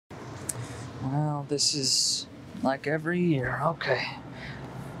Well, this is like every year. Okay.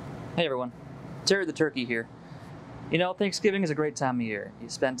 Hey everyone, Terry the Turkey here. You know, Thanksgiving is a great time of year. You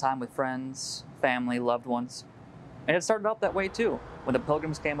spend time with friends, family, loved ones. And it started out that way too. When the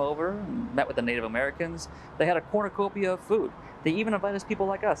Pilgrims came over and met with the Native Americans, they had a cornucopia of food. They even invited people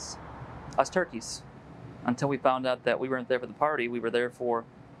like us turkeys. Until we found out that we weren't there for the party, we were there for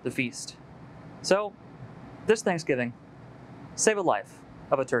the feast. So, this Thanksgiving, save a life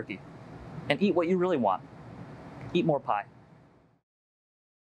of a turkey and eat what you really want. Eat more pie.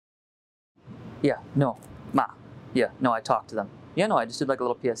 Yeah, no, Ma. Yeah, no, I talked to them. Yeah, no, I just did like a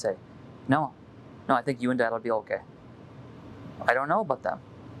little PSA. No, no, I think you and Dad will be okay. I don't know about them.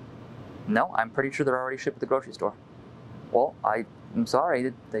 No, I'm pretty sure they're already shipped at the grocery store. Well, I'm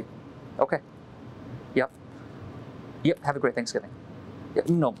sorry. Okay. Yep. Yep. Have a great Thanksgiving. Yep.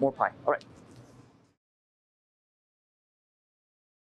 No, more pie. All right.